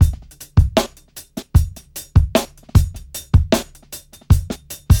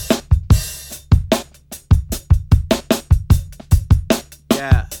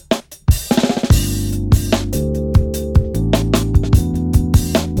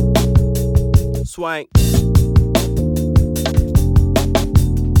Swank.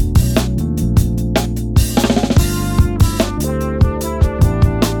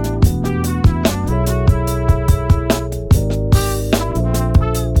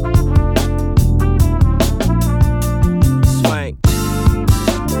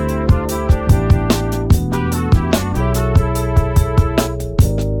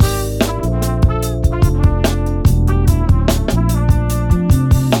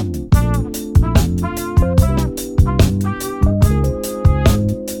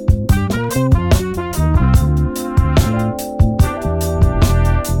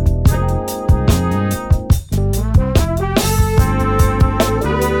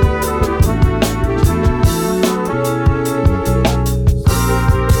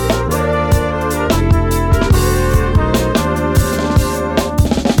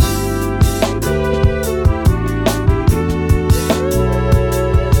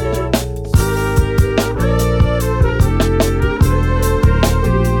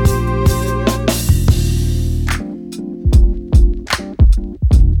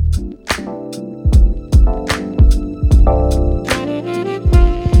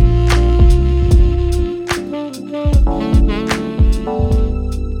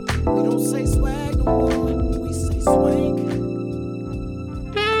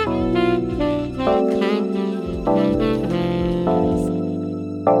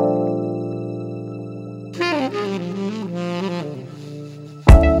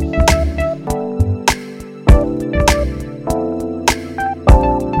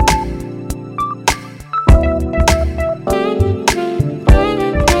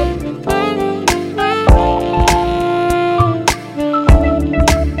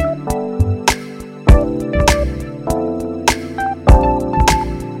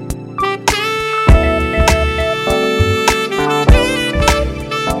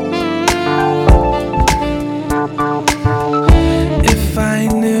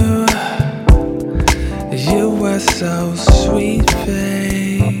 So sweet,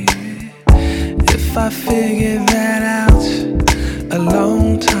 babe. If I figured that out a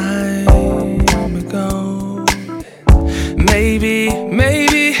long time ago, maybe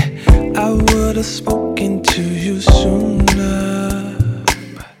I would've spoken to you sooner.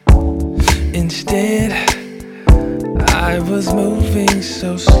 Instead, I was moving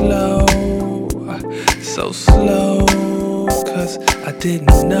so slow, 'cause I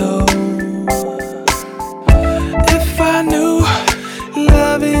didn't know. If I knew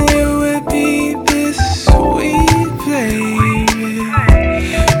loving you would be this sweet, baby,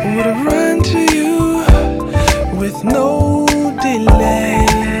 would've run to you with no delay.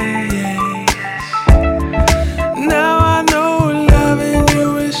 Now I know loving you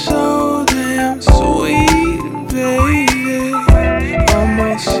is so damn sweet, baby.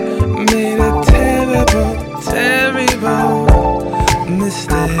 Almost made a terrible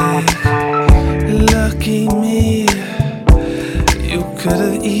mistake. Lucky me, you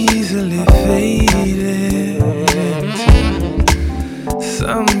could've easily faded into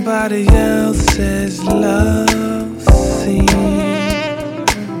somebody else's love scene.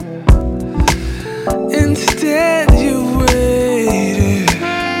 Instead you waited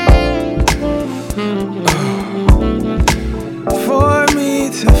for me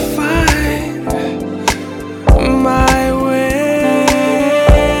to find my way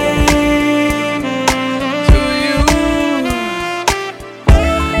to you.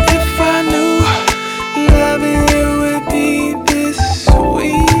 If I knew loving you would be this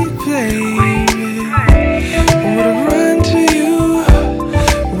sweet, baby, would've run to you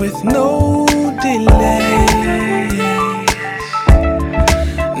with no delay.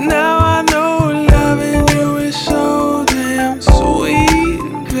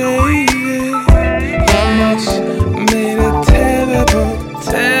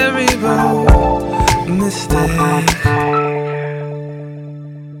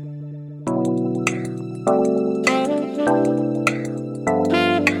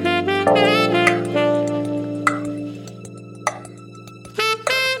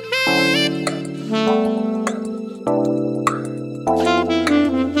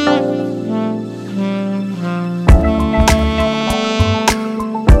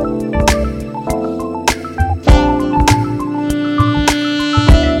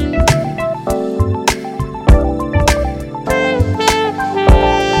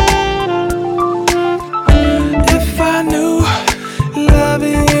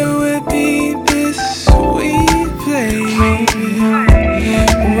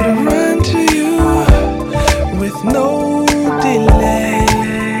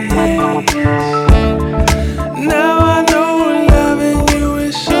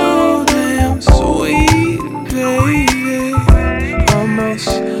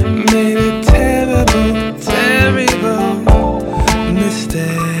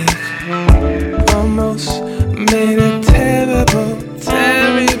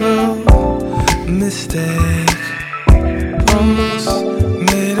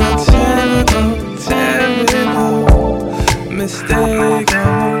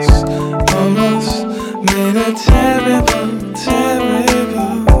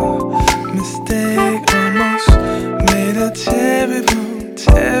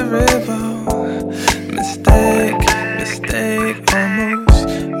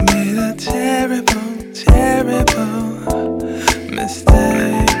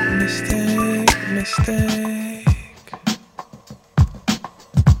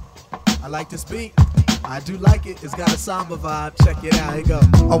 like this beat. I do like it. It's got a samba vibe. Check it out. Here you go.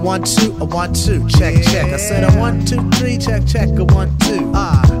 A 1 2, a 1 2. Check check. I said a 1 2 3. Check check. A 1 2.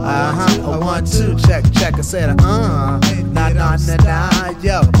 A 1 2. Check check. I said nah nah nah nah.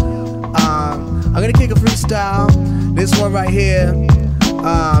 Yo. I'm gonna kick a freestyle. This one right here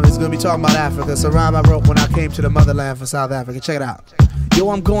is gonna be talking about Africa. It's a rhyme I wrote when I came to the motherland for South Africa. Check it out. Yo,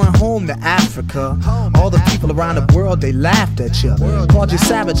 I'm going home to Africa. All the people around the world, they laughed at you. Called you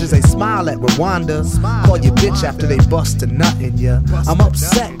savages, they smile at Rwanda. Called you bitch after they bust a nut in ya. I'm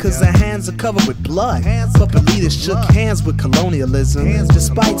upset cause their hands are covered with blood. Puppet leaders shook hands with colonialism.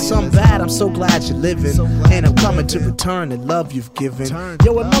 Despite some bad, I'm so glad you're living. And I'm coming to return the love you've given.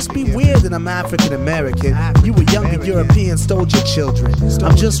 Yo, it must be weird that I'm African American. You were younger Europeans, stole your children.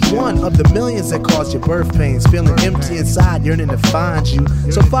 I'm just one of the millions that caused your birth pains. Feeling empty inside, yearning to find you.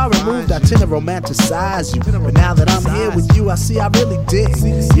 So far removed, I tend to romanticize you. But now that I'm here with you, I see I really did.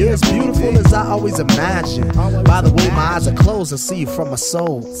 You're as beautiful as I always imagined. By the way, my eyes are closed, I see you from my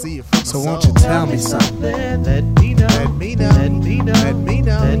soul. So won't you tell me something? Let me know. Let me know. Let me know. Let me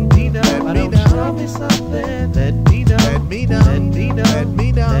know. Let me know. Let me know. Tell me something. Let me know. Let me know. Let me know. Let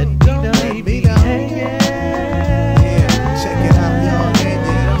me know. Let me know. Let me know. Yeah, check it out, y'all. And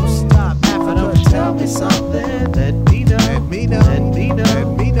don't stop. Africa, tell me something. Let me know. Let me know. Let me know. Let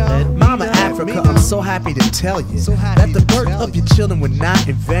me know. Mama Africa, I'm so happy to tell you that the birth of your children were not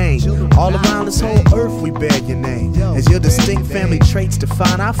in vain. All around this whole earth we bear your name. As your distinct family traits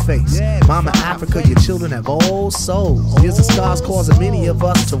define our face. Mama Africa, your children have old souls. Years of scars causing many of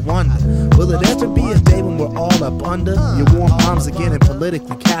us to wonder, will it ever be a day when we're all up under your warm arms again and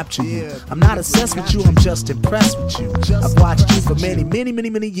politically capture you? I'm not obsessed with you, I'm just impressed with you. I've watched you for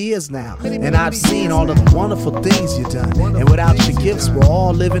many years now, and I've seen all of the wonderful things you've done. And without your gifts, we're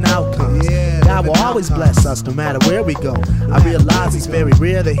all living outcomes. God will always bless us no matter where we go. I realize it's very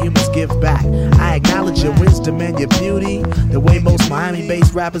rare that humans give back. I acknowledge your wisdom and your beauty the way most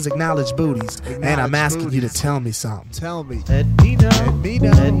Miami-based rappers acknowledge booties. And I'm asking you to tell me something. Tell me. Let me know. Let me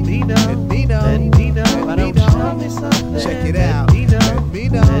know. Let me know. Let me know. Let me know. Let me know. Tell me something. Check it out. Let me know. Let me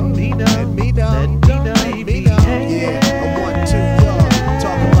know. Let me know. Let me know. Let me know. Let me know. Yeah, I want to, y'all.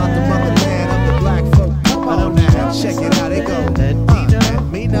 Talk about the motherland of the black folk. Come on now. Check it out. They go. Let me know. Let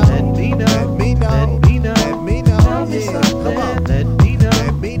me know. Let me know. Let me know. Let me know. Let me know. Yeah, come on. Let me know.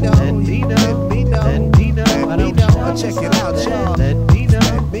 Let me know. Let me know. Let me know. Let me know. Let me know. Check it out, y'all. Let me know.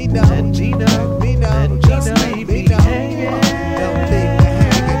 Let me know. Let me know. Let me know. Just let me know. Don't leave me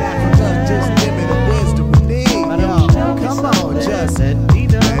hanging Africa. Just give me the wisdom we need, y'all. Come on, just let me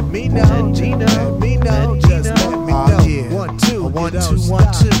know. let me know. Let me know. Just let me know. Yeah. 1 2 1 2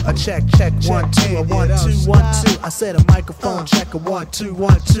 1 2. A check 1 2 a 1 2 1 2. I said a microphone check a 1 2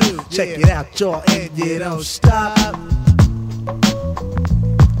 1 2. Check it out, y'all, and you don't stop.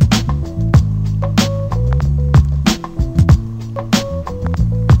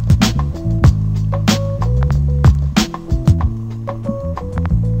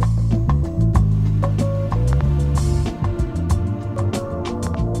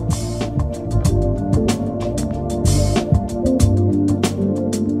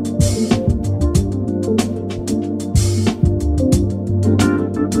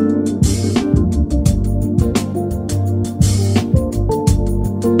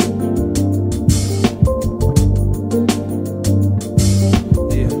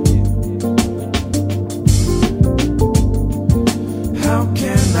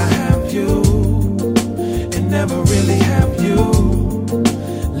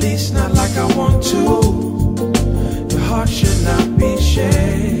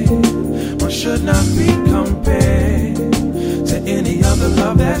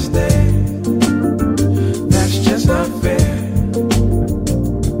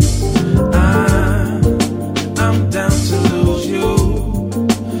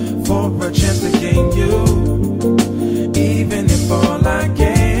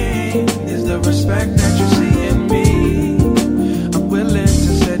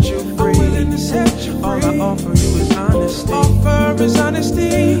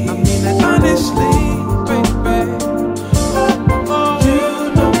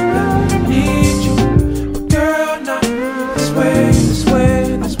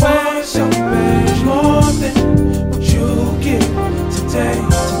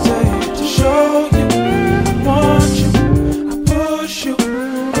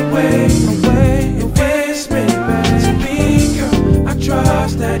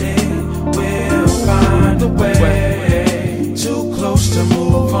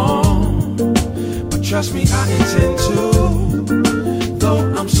 Trust me, I intend to.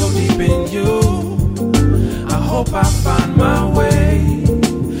 Though I'm so deep in you, I hope I find my way.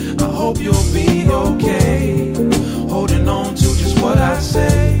 I hope you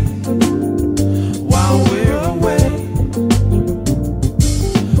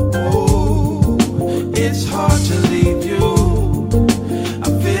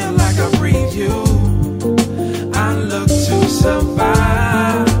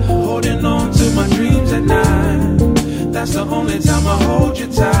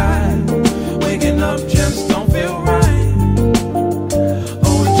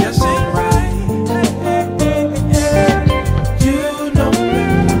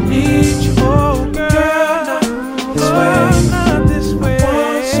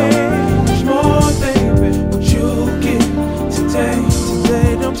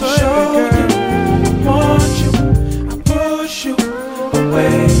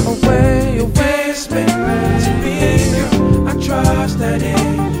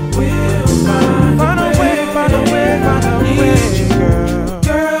we'll find a way, find a way, find a way, girl.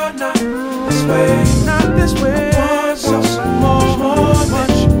 Girl, not this way, not this way. Want so much more than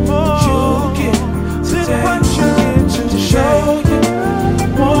you get today. What you get to Show you,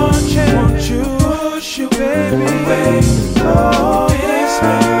 want you, push you, baby. Away. Oh, this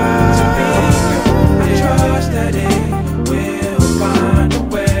way to me. I trust that it will find a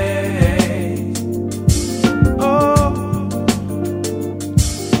way. Oh,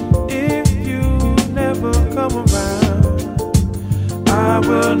 if you never come around, I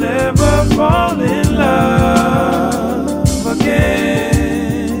will never fall in love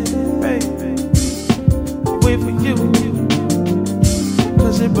again, baby. Wait for you,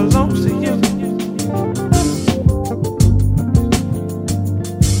 'cause it belongs to you.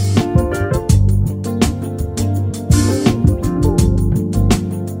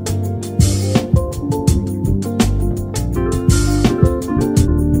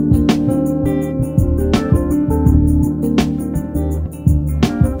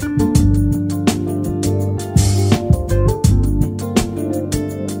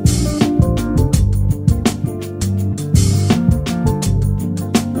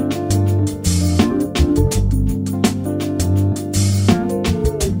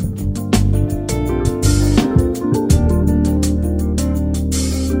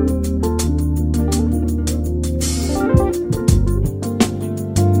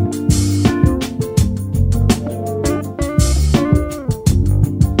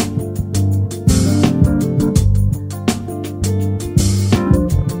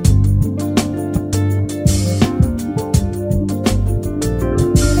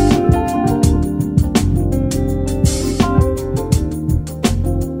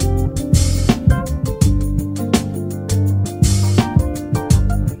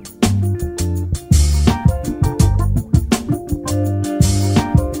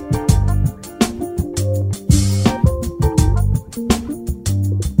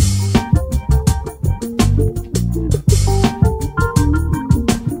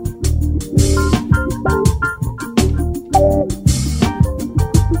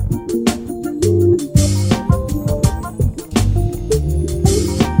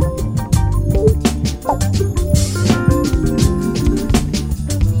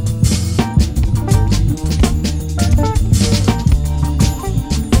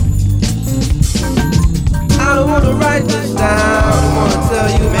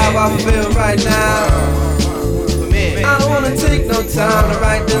 Time to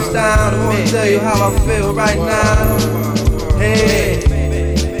write this down. I wanna tell you how I feel right now. Hey,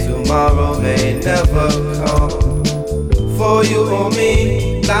 tomorrow may never come. For you or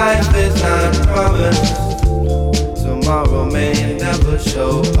me, life is not promised. Tomorrow may never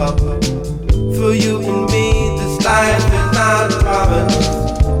show up. For you and me, this life is not promised.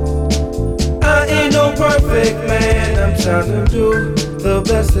 I ain't no perfect man. I'm trying to do the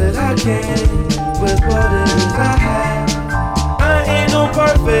best that I can with what it is I have. I ain't no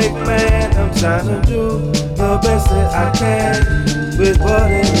perfect man. I'm trying to do the best that I can with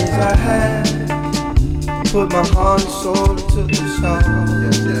what it is I have. Put my heart and soul into the song.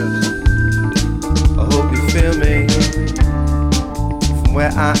 Yes, yes. I hope you feel me. From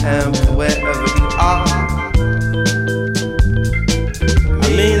where I am to wherever you are. I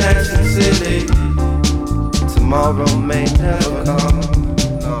mean that sincerely. Tomorrow may never come.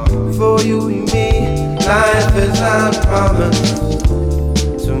 For you and me, life is not promised.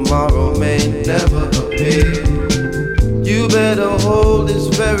 Tomorrow may never appear. You better hold this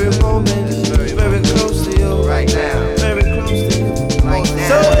very moment very close to you. Right now. Very close to you. Right now.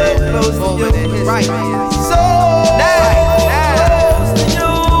 So close to you. Right. So close to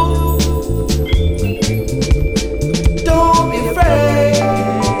you. Don't be afraid.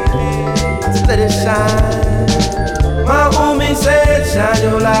 Just let it shine. My homie said, shine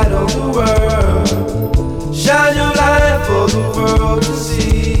your light on the world. Shine your light for the world to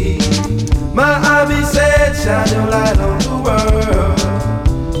see. My hobby said, shine your light on the world.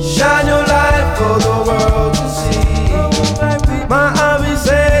 Shine your light for the world to see. My hobby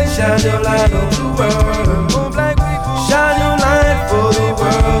said, shine your light on the world. Shine your light for the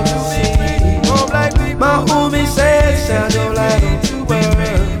world to see. My homie said, shine your light on the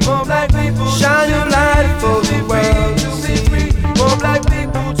world. Shine your light for the world to see.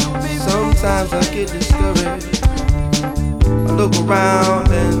 Sometimes I get discouraged. I look around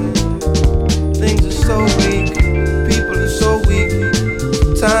and things are so weak. People are so weak.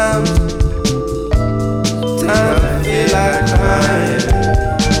 Sometimes I feel like crying.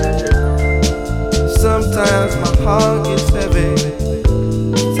 Sometimes my heart gets heavy.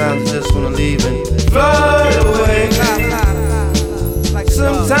 Sometimes I just wanna leave and fly away.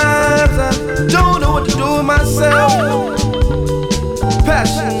 Sometimes to myself.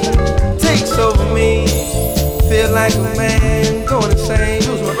 Passion takes over me. Feel like a man going insane.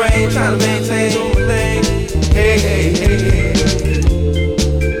 Lose my brain, trying to maintain my thing. Hey, hey, hey, hey.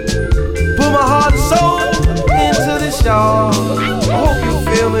 Put my heart and soul into this, y'all. I hope you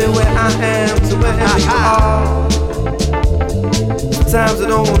feel me where I am to wherever you are. Sometimes I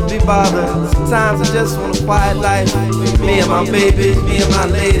don't wanna be bothered. Sometimes I just want a quiet life. Me and my baby, me and my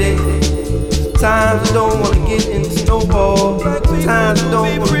lady. Sometimes I don't wanna get into snowball. Sometimes I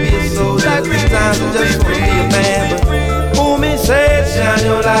don't wanna be a soldier. Sometimes I just wanna be a man. But Umi said, shine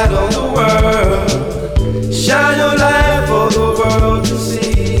your light on the world. Shine your light for the world to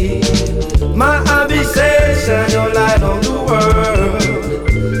see. My Abby said, shine your light on the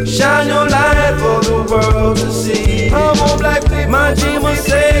world. Shine your light for the world to see. I'm on black people. My Jima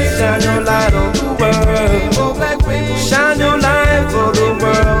said, shine your light on the world. Shine your light for the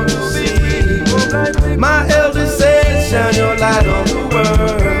world to see. My elder said, shine your light on the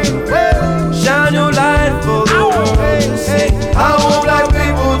world. Shine your light for the world to see. I want black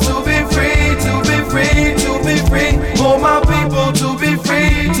people to be free, to be free, to be free. For my people to be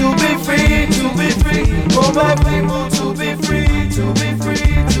free, to be free, to be free. For my people to be free, to be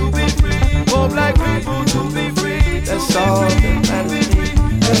free, to be free. For black people to be free. That's all that matters to me.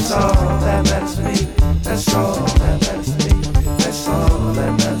 That's all that matters to me. That's all that matters to me. That's all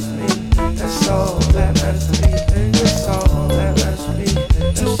that matters to me. That's all that matters to me. That's all that matters to me.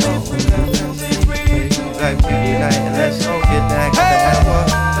 That's all that matters to me. Black people unite and let's go get that. Gotta have one.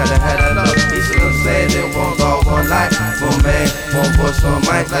 Gotta have that love. Peace and I'm saying that one God, one life. One man, one voice, one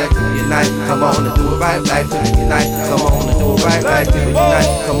mic. Black people unite. Come on and do it right. Black people unite. Come on and do it right. Black people unite.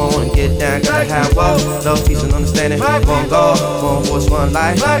 Come on and get down. Gotta have one. Love, peace and understanding. One God, one voice, one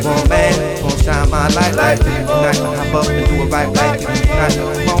life. One man, one shine my light. Black people unite. Hop up and do it right. Black people unite.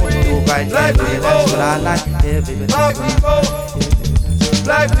 Come on and do it right. Yeah, baby, that's what I like. Yeah, baby, that's what I like.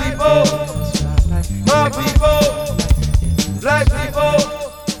 Black people, my people, black people,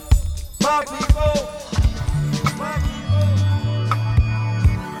 my people.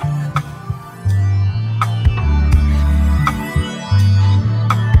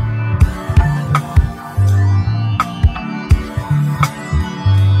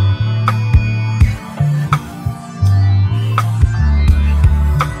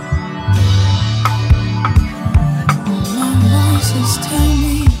 Tell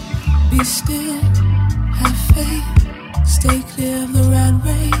me, be still, have faith, stay clear of the rat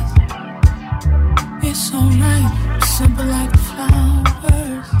race. It's alright, simple like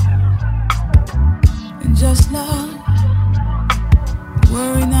flowers, and just love.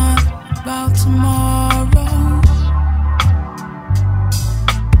 Worry not about tomorrow.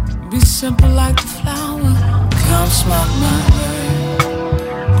 Be simple like the flower. Come smoke my word.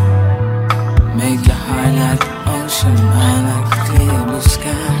 Make your heart like the ocean, mind like the clear blue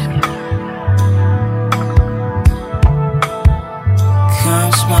sky.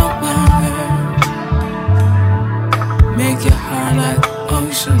 Come smoke my word. Make your heart like the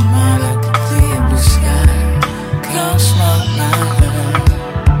ocean, mind like the clear blue sky. Come smoke my word.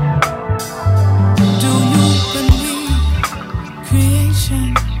 Do you believe creation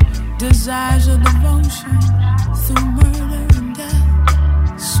desires your devotion through murder and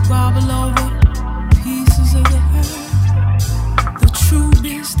death? Squabble over pieces of the earth. The true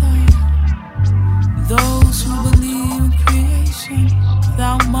beast are those who believe in creation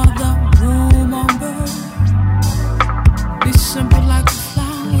without mother, womb, or birth. Be simple like the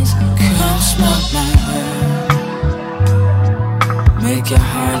flowers. Come smoke my word. Make your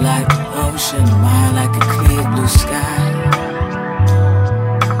heart like the ocean, mind like a clear blue sky.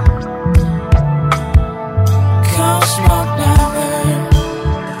 Come smoke my word.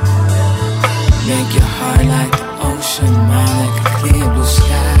 Make your heart like the ocean, mind like a clear blue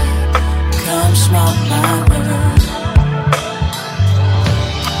sky. Come smoke my word.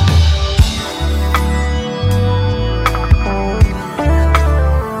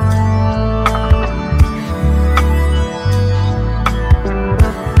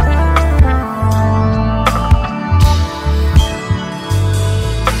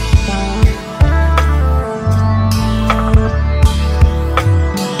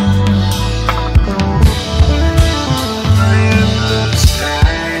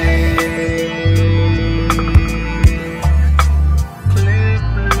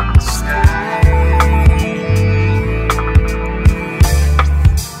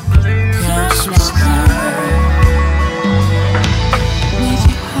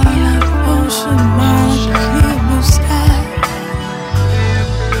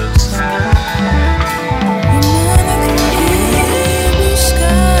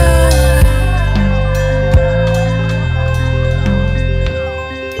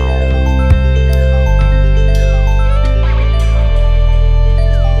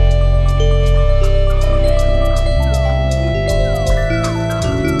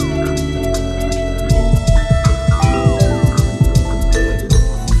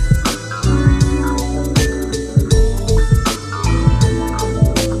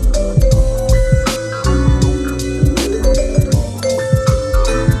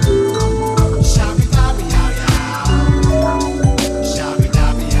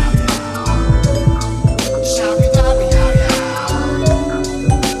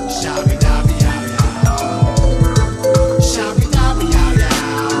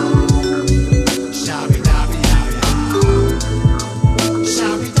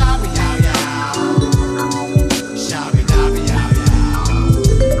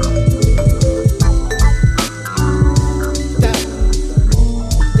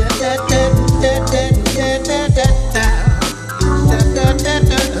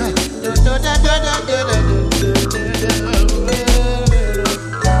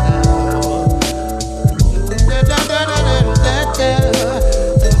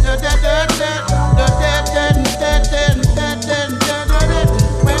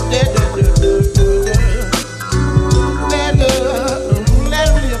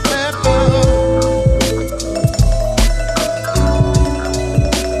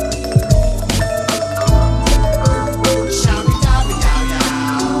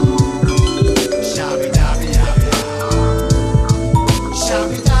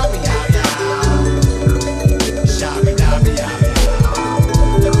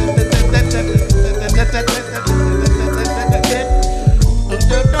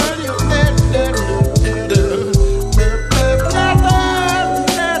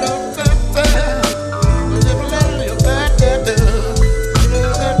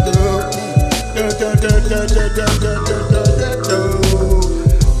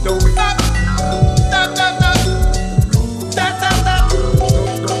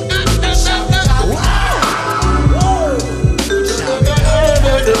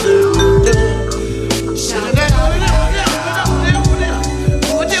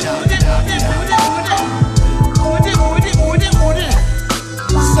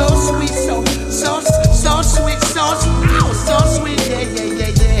 So sweet, yeah, yeah,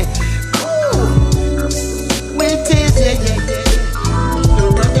 yeah, yeah. Ooh, with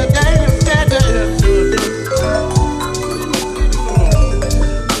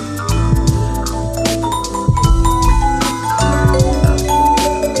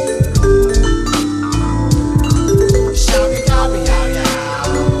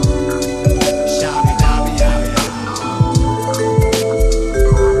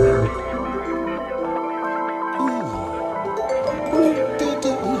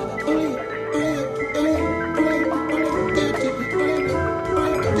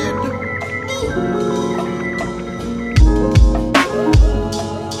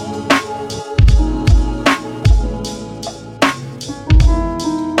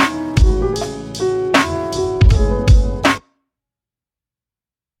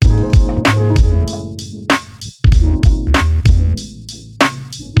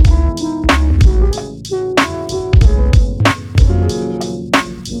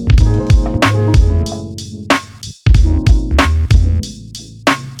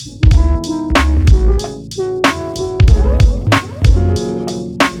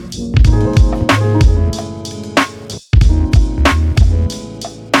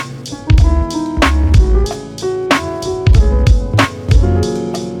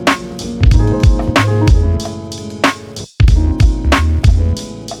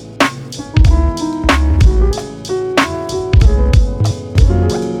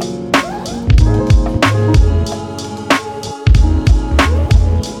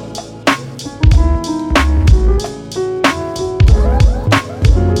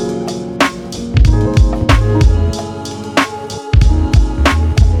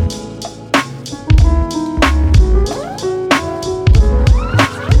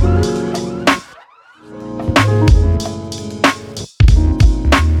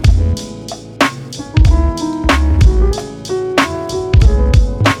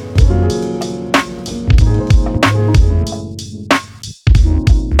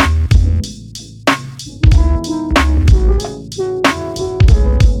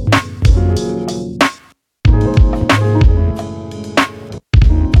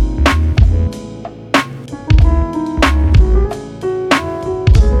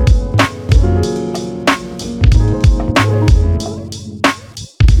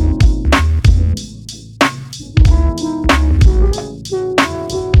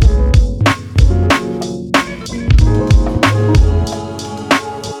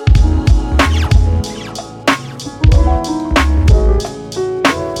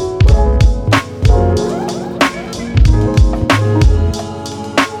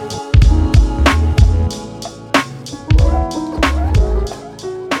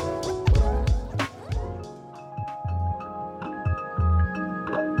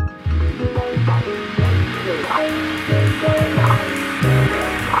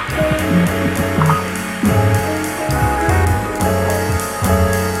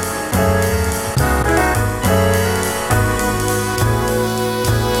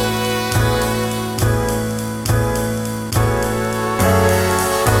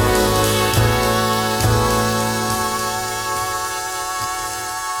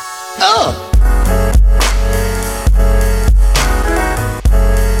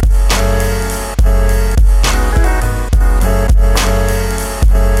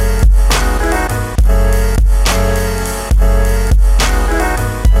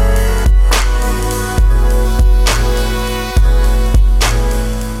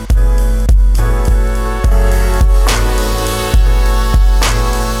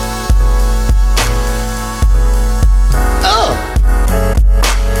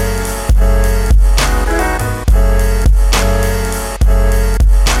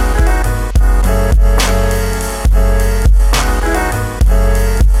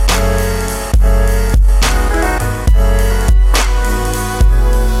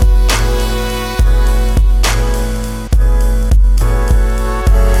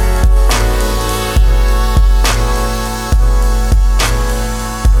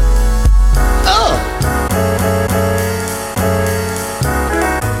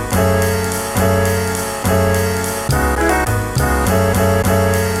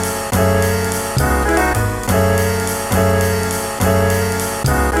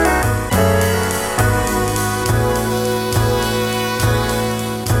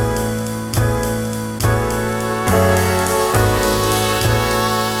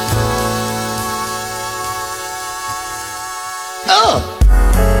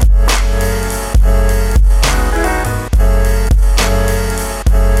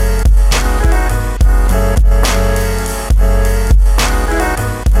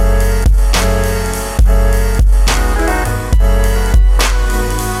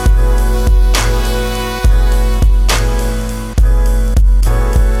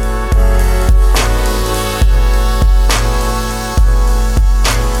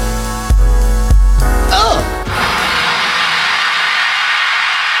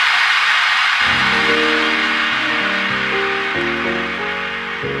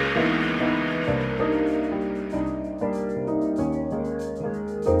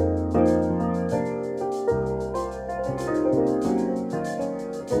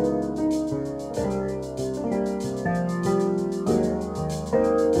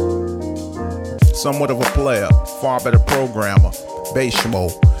Somewhat of a player, far better programmer. Bassmo,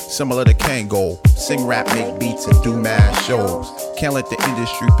 similar to Kango. Sing rap, make beats, and do mad shows. Can't let the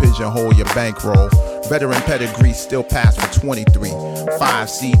industry pigeonhole your bankroll. Veteran pedigree still pass for 23. 5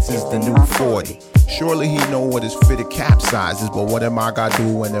 seats is the new 40. Surely he know what his fitted capsizes, but what am I gotta do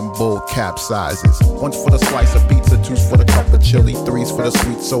when them bull capsizes? 1's for the slice of pizza, 2's for the cup of chili, 3's for the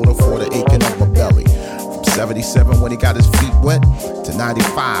sweet soda for the aching of my belly. From 77 when he got his feet wet to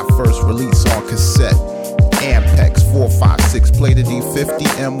 95 first release on cassette. Ampex 456 played the D50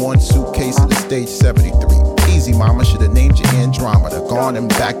 M1 suitcase of the stage 73. Easy mama, should've named you Andromeda. Gone and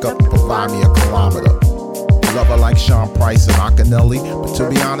back up and provide me a kilometer. Love her like Sean Price and Akinelli, but to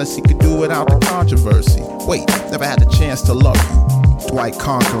be honest, he could do without the controversy. Wait, never had the chance to love you. Dwight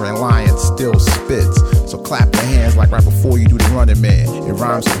Conquering Lion still spits, so clap your hands like right before you do the Running Man. It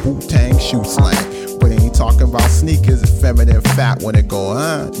rhymes with Wu-Tang shoe slang, but ain't talking about sneakers. It's feminine fat when it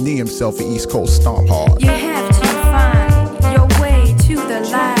go, knee himself an East Coast stomp hard. You have to find your way to the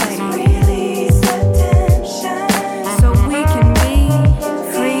light.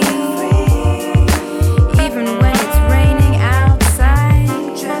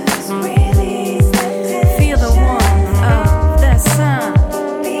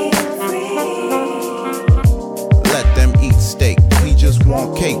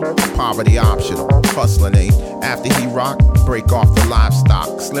 Poverty optional, hustling ain't. After he rock, break off the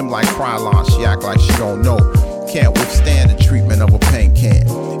livestock. Slim like Krylon, she act like she don't know. Can't withstand the treatment of a paint can.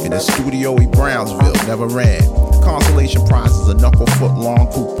 In the studio, he Brownsville, never ran. Consolation prize is a knuckle foot long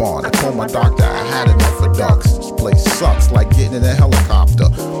coupon. I told my doctor I had enough of ducks. This place sucks like getting in a helicopter.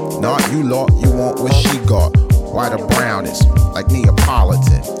 Not you lot, you want what she got. White or brownest, like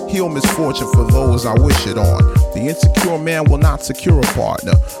Neapolitan. Heal misfortune for those I wish it on. The insecure man will not secure a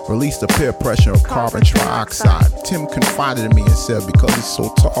partner. Release the peer pressure of carbon trioxide. Tim confided in me and said because he's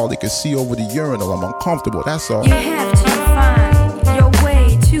so tall he can see over the urinal. I'm uncomfortable, that's all. You have to find your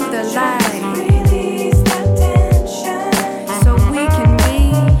way to the light.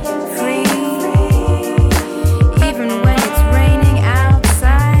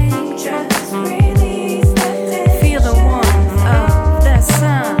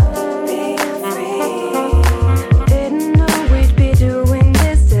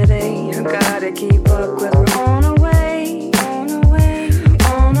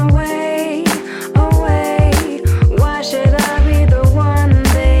 Why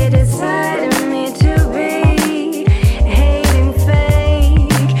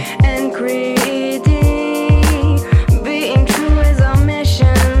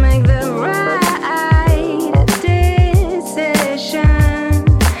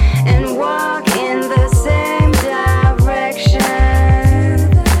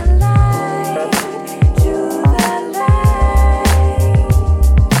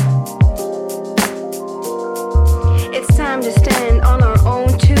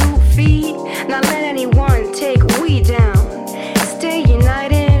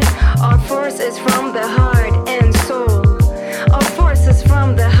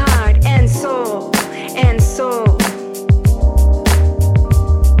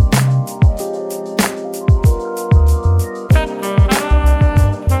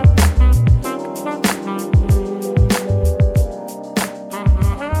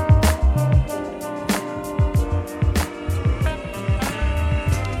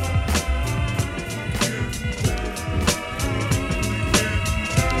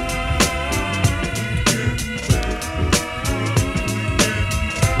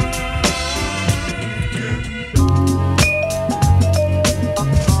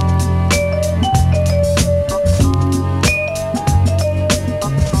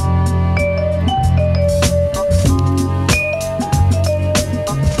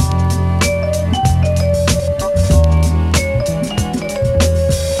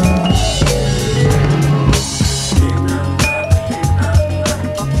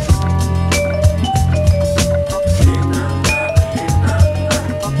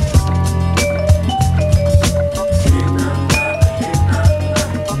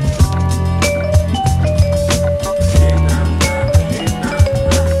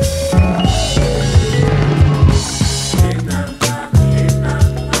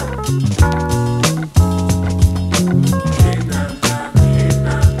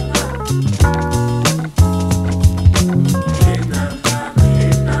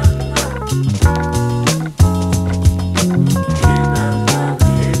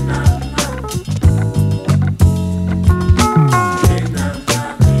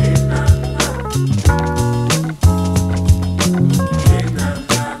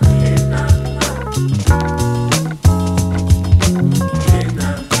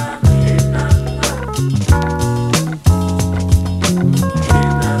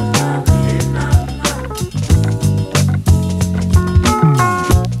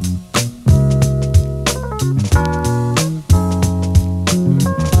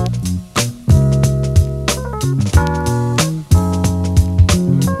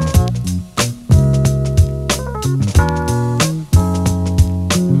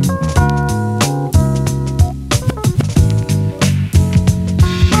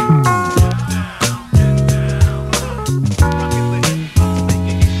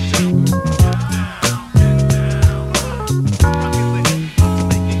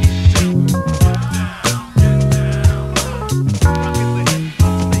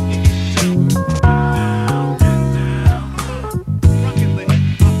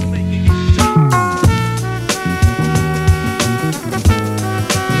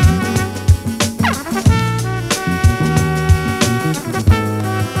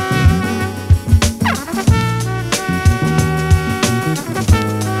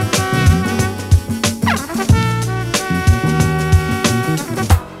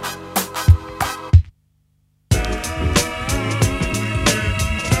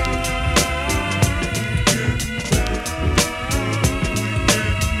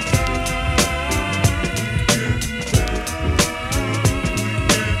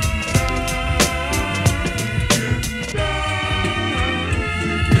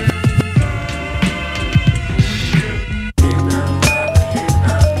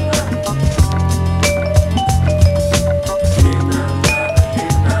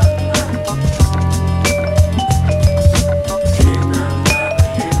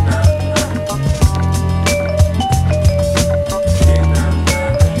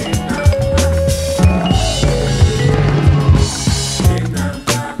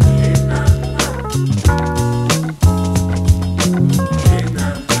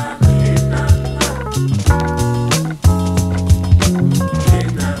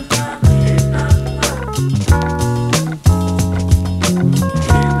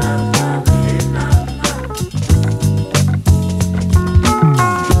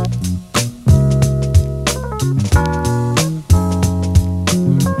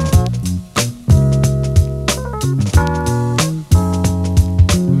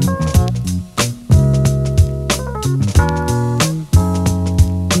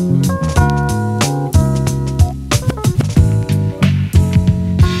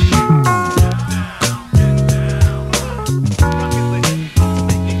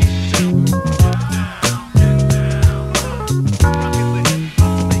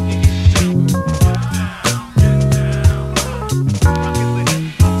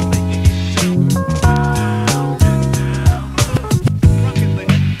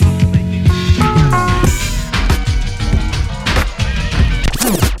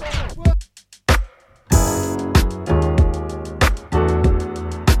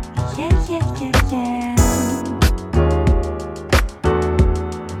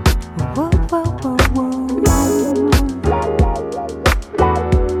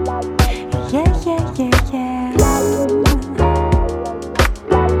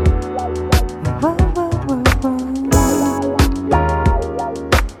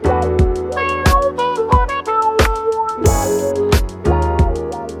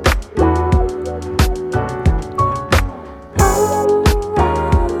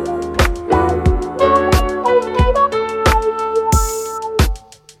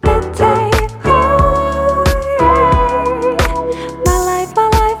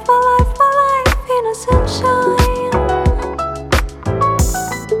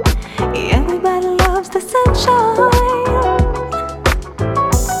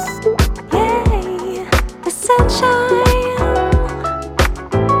sunshine.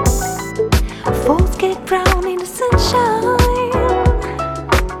 Folks get brown in the sunshine.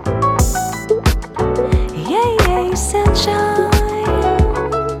 Yeah, yeah, sunshine.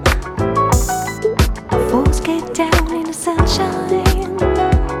 Folks get down in the sunshine.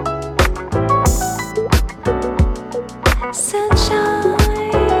 Sunshine.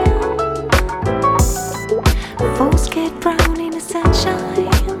 Folks get brown in the sunshine.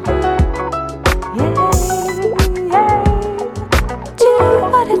 Yeah, yeah. Do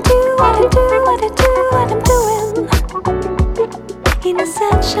what I do, what I do, what I do, what I'm doing in the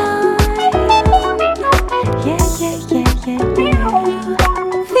sunshine. Yeah, yeah, yeah, yeah, yeah.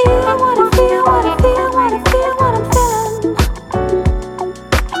 Feel what I feel, what I feel, what I feel, what I'm feeling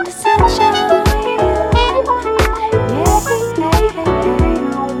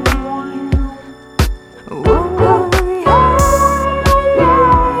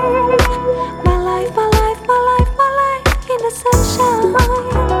in the sunshine.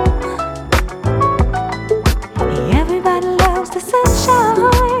 Everybody loves the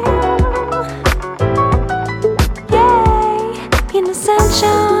sunshine. Yeah, in the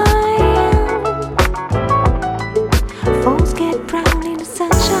sunshine. Folks get brown in the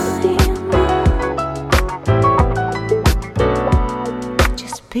sunshine.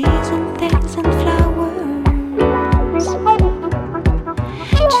 Just bees and things and flowers.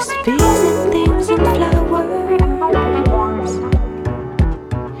 Just bees and things and flowers.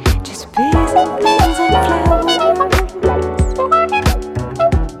 Just bees and things and flowers.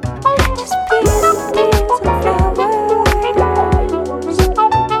 Just bees and things and flowers.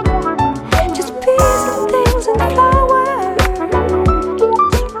 Just bees and things and flowers.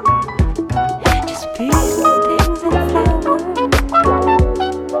 Just bees and things and flowers.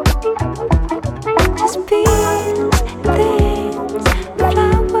 Just bees and things and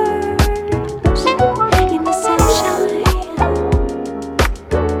flowers in the sunshine.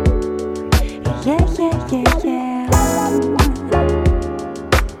 Yeah, yeah, yeah, yeah.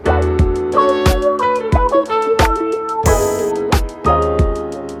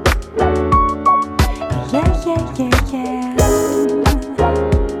 Yeah, yeah, yeah, yeah.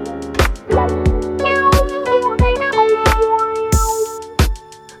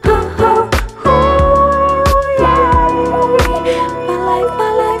 Oh, oh, oh, yeah. My life, my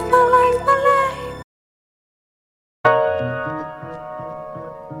life, my life, my life.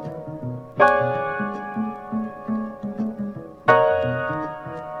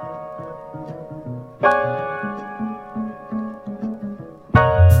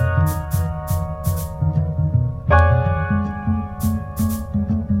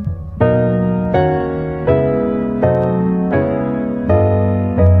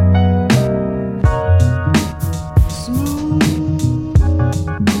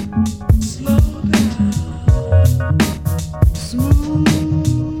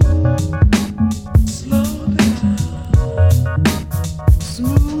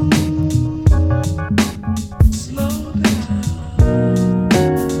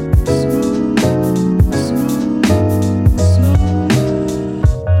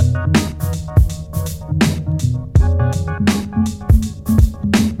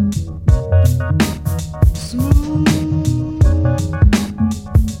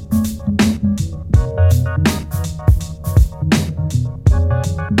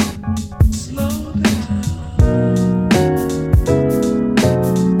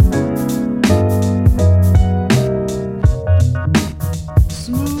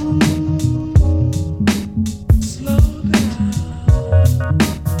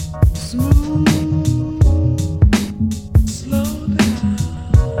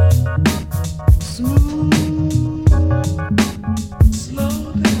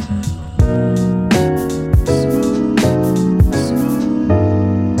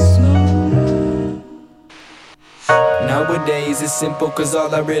 Nowadays it's simple cause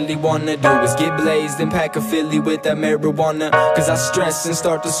all I really wanna do is get blazed and pack a Philly with that marijuana. Cause I stress and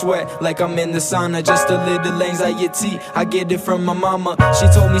start to sweat like I'm in the sauna. Just a little anxiety, I get it from my mama. She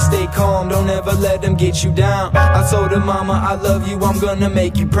told me stay calm, don't ever let them get you down. I told her mama I love you, I'm gonna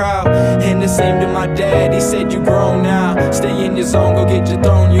make you proud. And the same to my dad, he said you grown now. Stay in your zone, go get your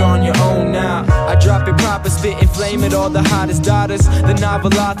throne, you're on your own now. I drop it proper, spit and flame it, all the hottest daughters. The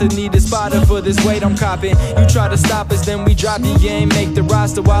novel author need a spotter for this weight I'm copping. You try to stop us, then we drop you, you ain't make the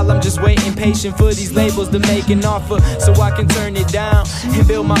roster. While I'm just waiting patient for these labels to make an offer, so I can turn it down and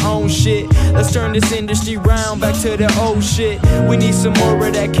build my own shit. Let's turn this industry round, back to the old shit. We need some more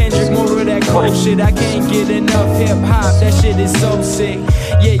of that Kendrick, more of that cold shit. I can't get enough hip hop, that shit is so sick.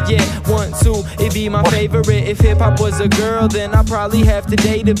 Yeah, 1, 2, it be my favorite. If hip-hop was a girl, then I probably have to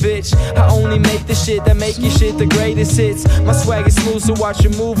date a bitch. I only make the shit that make your shit the greatest hits. My swag is smooth, so watch her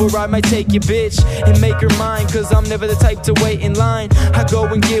move or I might take your bitch and make her mine, cause I'm never the type to wait in line. I go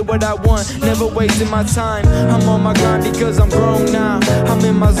and get what I want, never wasting my time. I'm on my grind because I'm grown now. I'm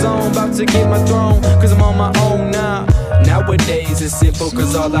in my zone, about to get my throne, cause I'm on my own now. Nowadays it's simple,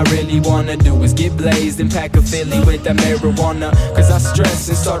 cause all I really wanna do is get blazed and pack a Philly with that marijuana. Cause I stress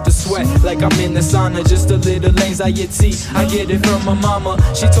and start to sweat like I'm in the sauna. Just a little anxiety, I get it from my mama.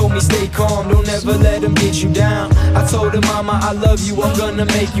 She told me stay calm, don't ever let them get you down. I told her, mama, I love you, I'm gonna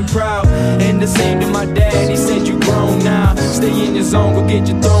make you proud. And the same to my dad, he said you grown now. Stay in your zone, go get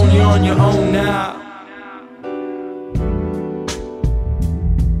your throne, you're on your own now.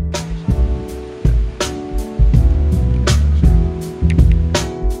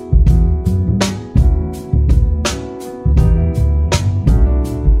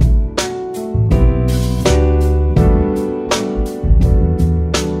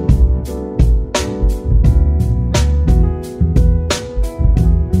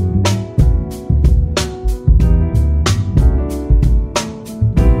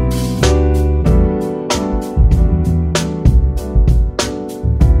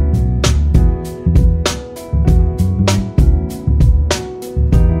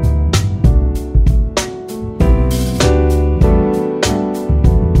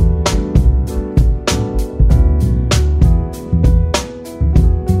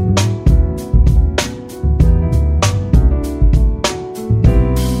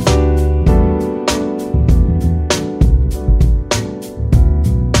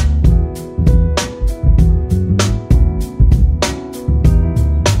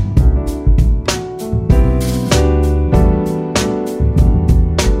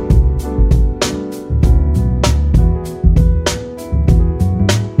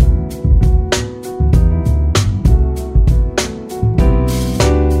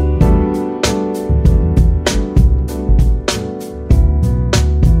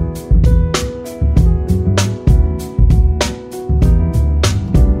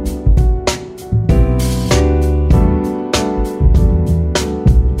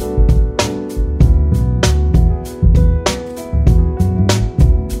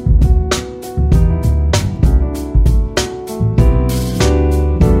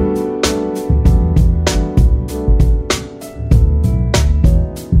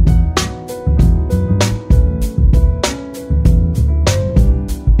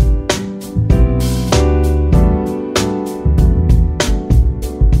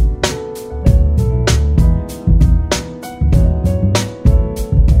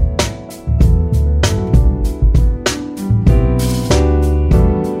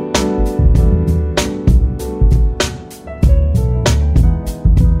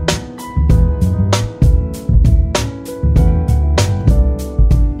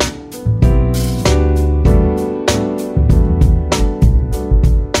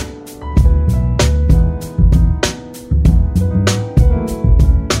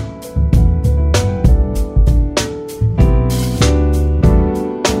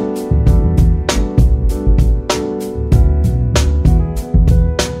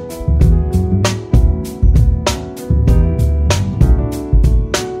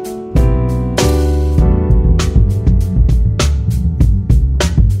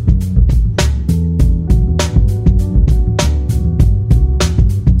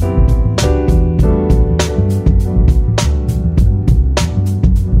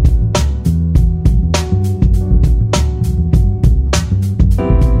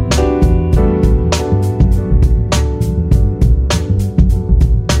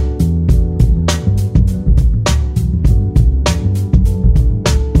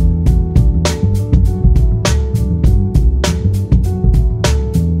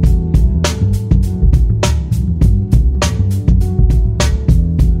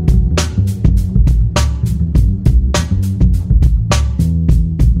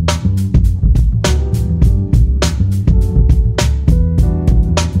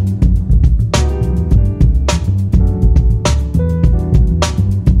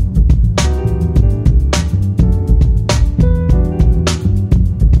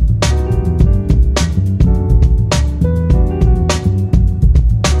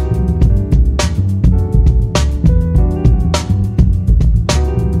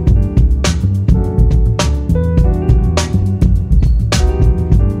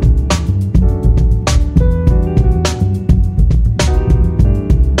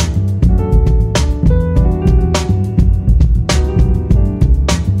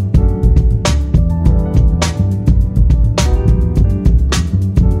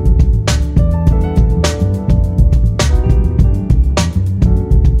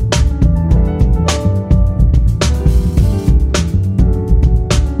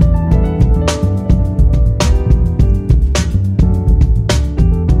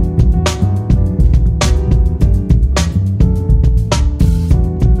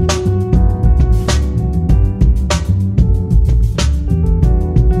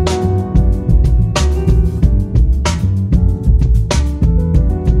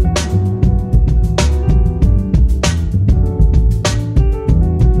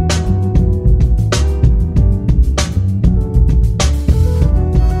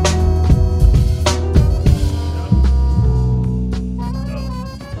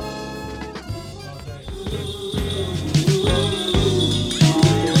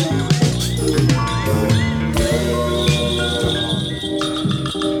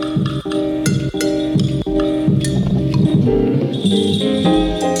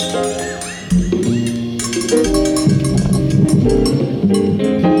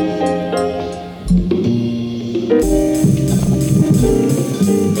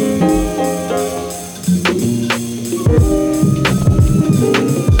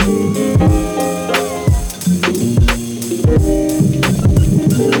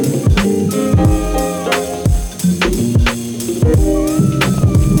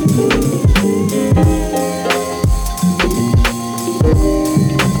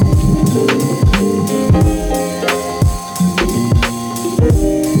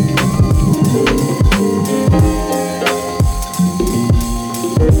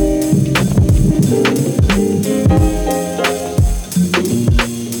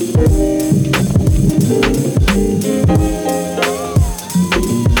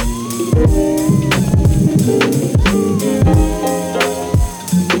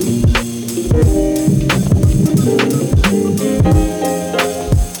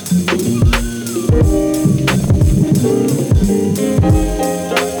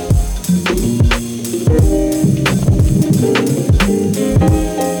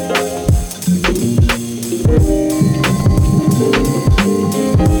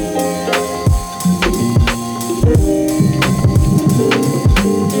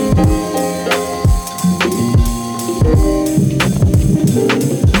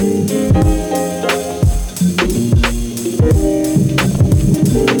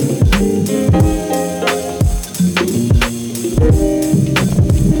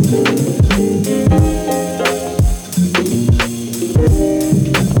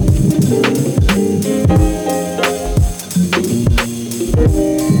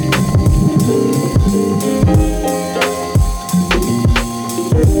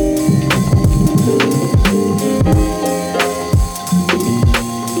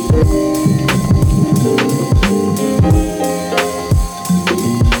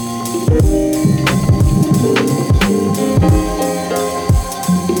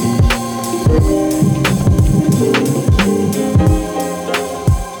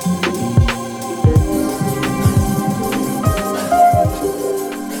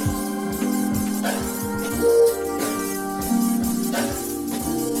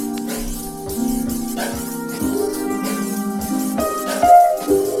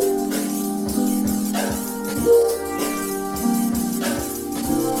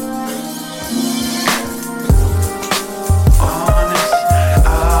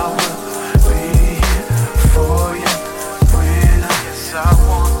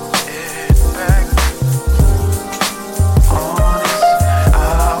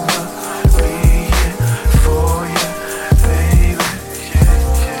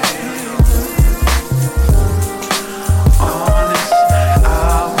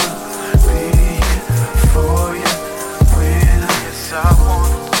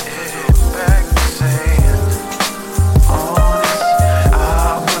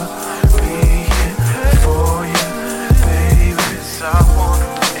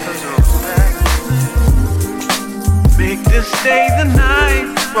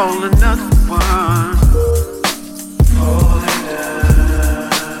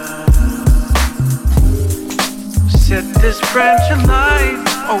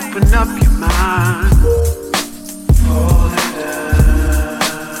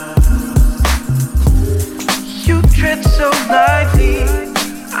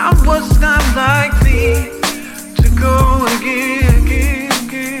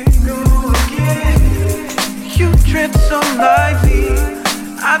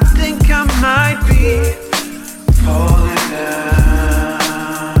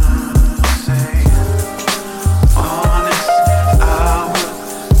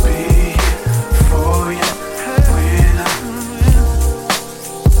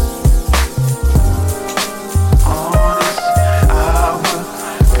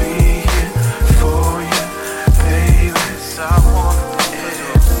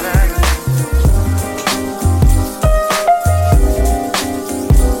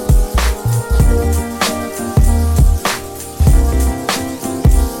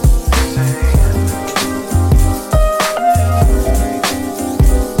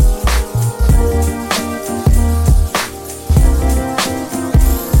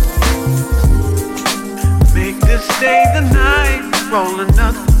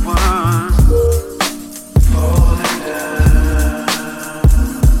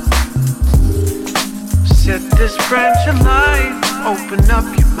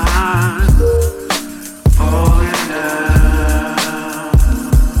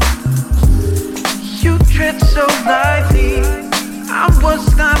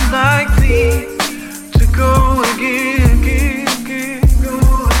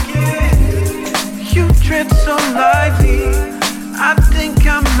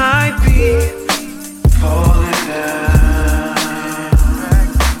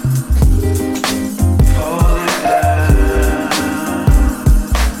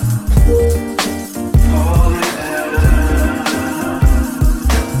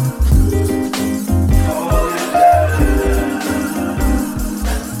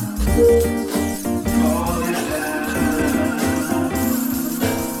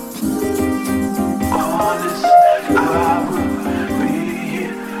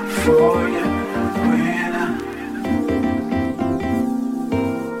 for